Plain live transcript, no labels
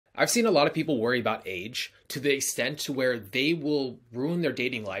I've seen a lot of people worry about age to the extent to where they will ruin their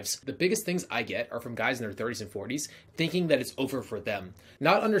dating lives. The biggest things I get are from guys in their 30s and 40s thinking that it's over for them,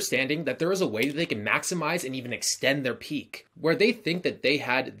 not understanding that there is a way that they can maximize and even extend their peak, where they think that they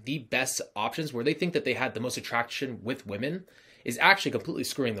had the best options, where they think that they had the most attraction with women, is actually completely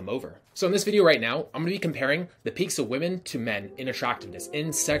screwing them over. So in this video right now, I'm gonna be comparing the peaks of women to men in attractiveness,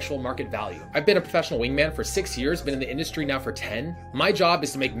 in sexual market value. I've been a professional wingman for 6 years, been in the industry now for 10. My job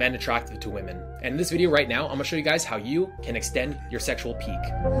is to make men attractive to women. And in this video right now, I'm gonna show you guys how you can extend your sexual peak.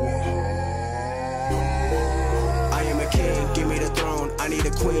 I am a king, give me the throne. I need a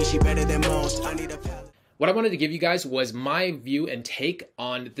queen, she better than most. I need a palace. What I wanted to give you guys was my view and take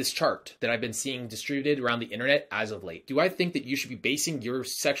on this chart that I've been seeing distributed around the internet as of late. Do I think that you should be basing your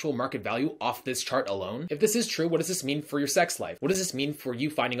sexual market value off this chart alone? If this is true, what does this mean for your sex life? What does this mean for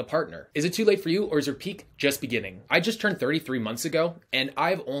you finding a partner? Is it too late for you, or is your peak just beginning? I just turned 33 months ago, and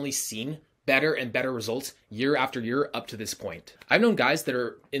I've only seen better and better results year after year up to this point. I've known guys that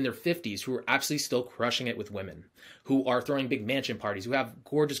are in their 50s who are absolutely still crushing it with women, who are throwing big mansion parties, who have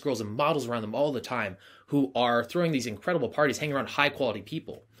gorgeous girls and models around them all the time, who are throwing these incredible parties, hanging around high quality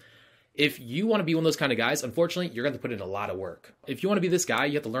people. If you want to be one of those kind of guys, unfortunately, you're going to put in a lot of work. If you want to be this guy,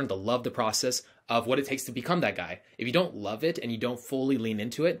 you have to learn to love the process of what it takes to become that guy. If you don't love it and you don't fully lean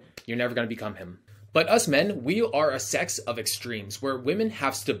into it, you're never going to become him. But us men, we are a sex of extremes, where women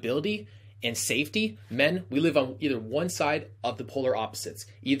have stability and safety. Men, we live on either one side of the polar opposites.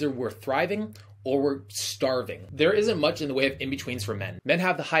 Either we're thriving or we're starving. There isn't much in the way of in-betweens for men. Men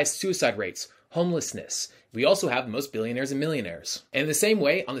have the highest suicide rates, homelessness. We also have the most billionaires and millionaires. And in the same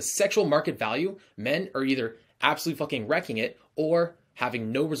way, on the sexual market value, men are either absolutely fucking wrecking it or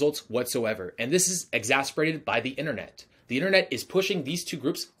having no results whatsoever. And this is exacerbated by the internet. The internet is pushing these two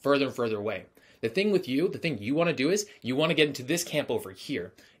groups further and further away. The thing with you, the thing you want to do is you want to get into this camp over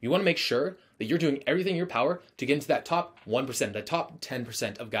here. You want to make sure that you're doing everything in your power to get into that top 1%, the top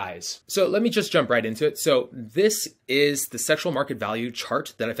 10% of guys. So let me just jump right into it. So this is the sexual market value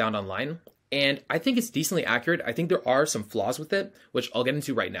chart that I found online, and I think it's decently accurate. I think there are some flaws with it, which I'll get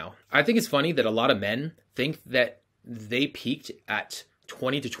into right now. I think it's funny that a lot of men think that they peaked at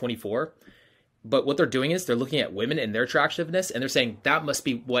 20 to 24. But what they're doing is they're looking at women and their attractiveness, and they're saying that must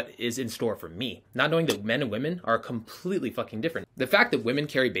be what is in store for me, not knowing that men and women are completely fucking different. The fact that women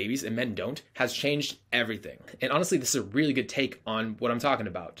carry babies and men don't has changed everything. And honestly, this is a really good take on what I'm talking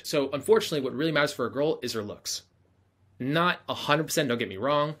about. So unfortunately, what really matters for a girl is her looks. Not 100%, don't get me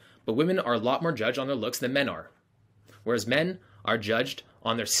wrong, but women are a lot more judged on their looks than men are. Whereas men are judged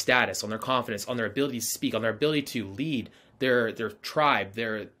on their status, on their confidence, on their ability to speak, on their ability to lead their tribe,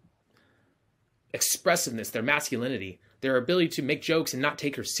 their expressiveness, their masculinity, their ability to make jokes and not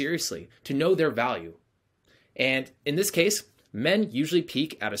take her seriously, to know their value. And in this case, men usually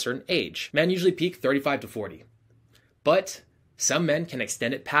peak at a certain age. Men usually peak 35 to 40. But some men can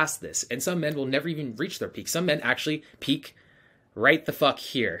extend it past this, and some men will never even reach their peak. Some men actually peak right the fuck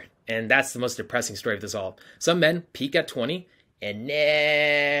here. And that's the most depressing story of this all. Some men peak at 20 and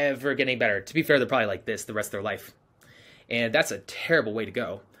never getting better. To be fair, they're probably like this the rest of their life. And that's a terrible way to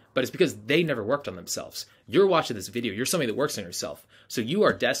go. But it's because they never worked on themselves. You're watching this video, you're somebody that works on yourself. So you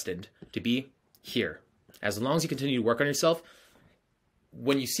are destined to be here. As long as you continue to work on yourself,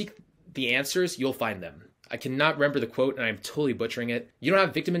 when you seek the answers, you'll find them. I cannot remember the quote, and I'm totally butchering it. You don't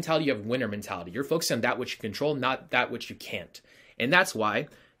have victim mentality, you have winner mentality. You're focused on that which you control, not that which you can't. And that's why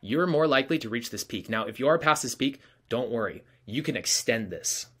you're more likely to reach this peak. Now, if you are past this peak, don't worry. You can extend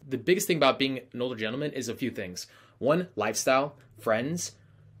this. The biggest thing about being an older gentleman is a few things. One, lifestyle, friends,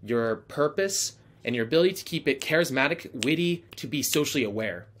 your purpose, and your ability to keep it charismatic, witty, to be socially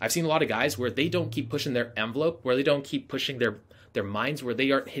aware. I've seen a lot of guys where they don't keep pushing their envelope, where they don't keep pushing their minds, where they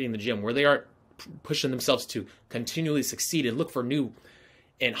aren't hitting the gym, where they aren't pushing themselves to continually succeed and look for new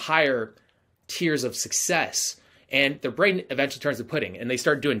and higher tiers of success. And their brain eventually turns to pudding, and they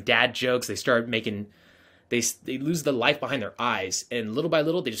start doing dad jokes. They start making, they lose the life behind their eyes, and little by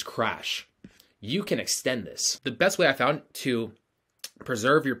little, they just crash. You can extend this. The best way I found to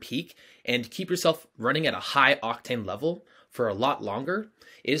preserve your peak and keep yourself running at a high octane level for a lot longer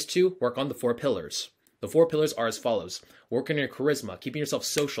is to work on the 4 pillars. The 4 pillars are as follows. Work on your charisma, keeping yourself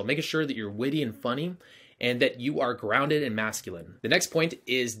social, making sure that you're witty and funny, and that you are grounded and masculine. The next point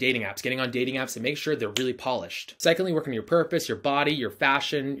is dating apps, getting on dating apps and make sure they're really polished. Secondly, work on your purpose, your body, your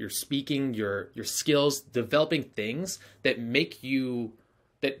fashion, your speaking, your skills, developing things that make you,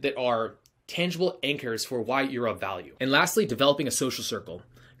 that are tangible anchors for why you're of value. And lastly, developing a social circle.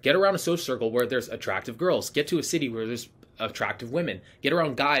 Get around a social circle where there's attractive girls. Get to a city where there's attractive women. Get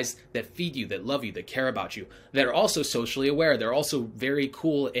around guys that feed you, that love you, that care about you, that are also socially aware. They're also very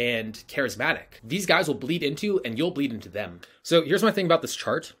cool and charismatic. These guys will bleed into and you'll bleed into them. So here's my thing about this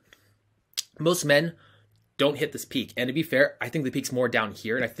chart. Most men don't hit this peak. And to be fair, I think the peak's more down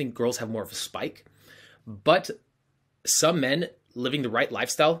here, and I think girls have more of a spike. But some men living the right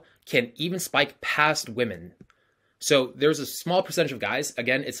lifestyle can even spike past women. So there's a small percentage of guys,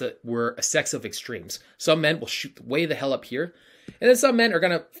 again, we're a sex of extremes. Some men will shoot way the hell up here, and then some men are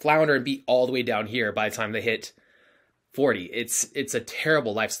gonna flounder and be all the way down here by the time they hit 40. It's a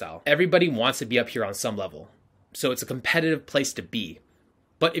terrible lifestyle. Everybody wants to be up here on some level. So it's a competitive place to be.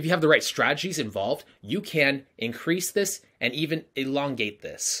 But if you have the right strategies involved, you can increase this and even elongate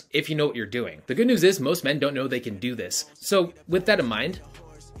this if you know what you're doing. The good news is most men don't know they can do this. So with that in mind,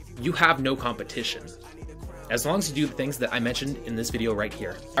 you have no competition, as long as you do the things that I mentioned in this video right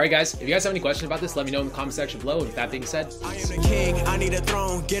here. All right, guys, if you guys have any questions about this, let me know in the comment section below. And with that being said, I am the king, I need a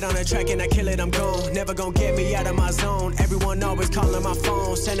throne. Get on the track and I kill it, I'm gone. Never gonna get me out of my zone. Everyone always calling my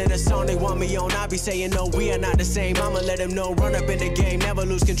phone, sending a song they want me on. I be saying no, we are not the same. I'ma let them know, run up in the game, never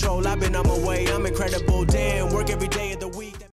lose control. I've been on my way,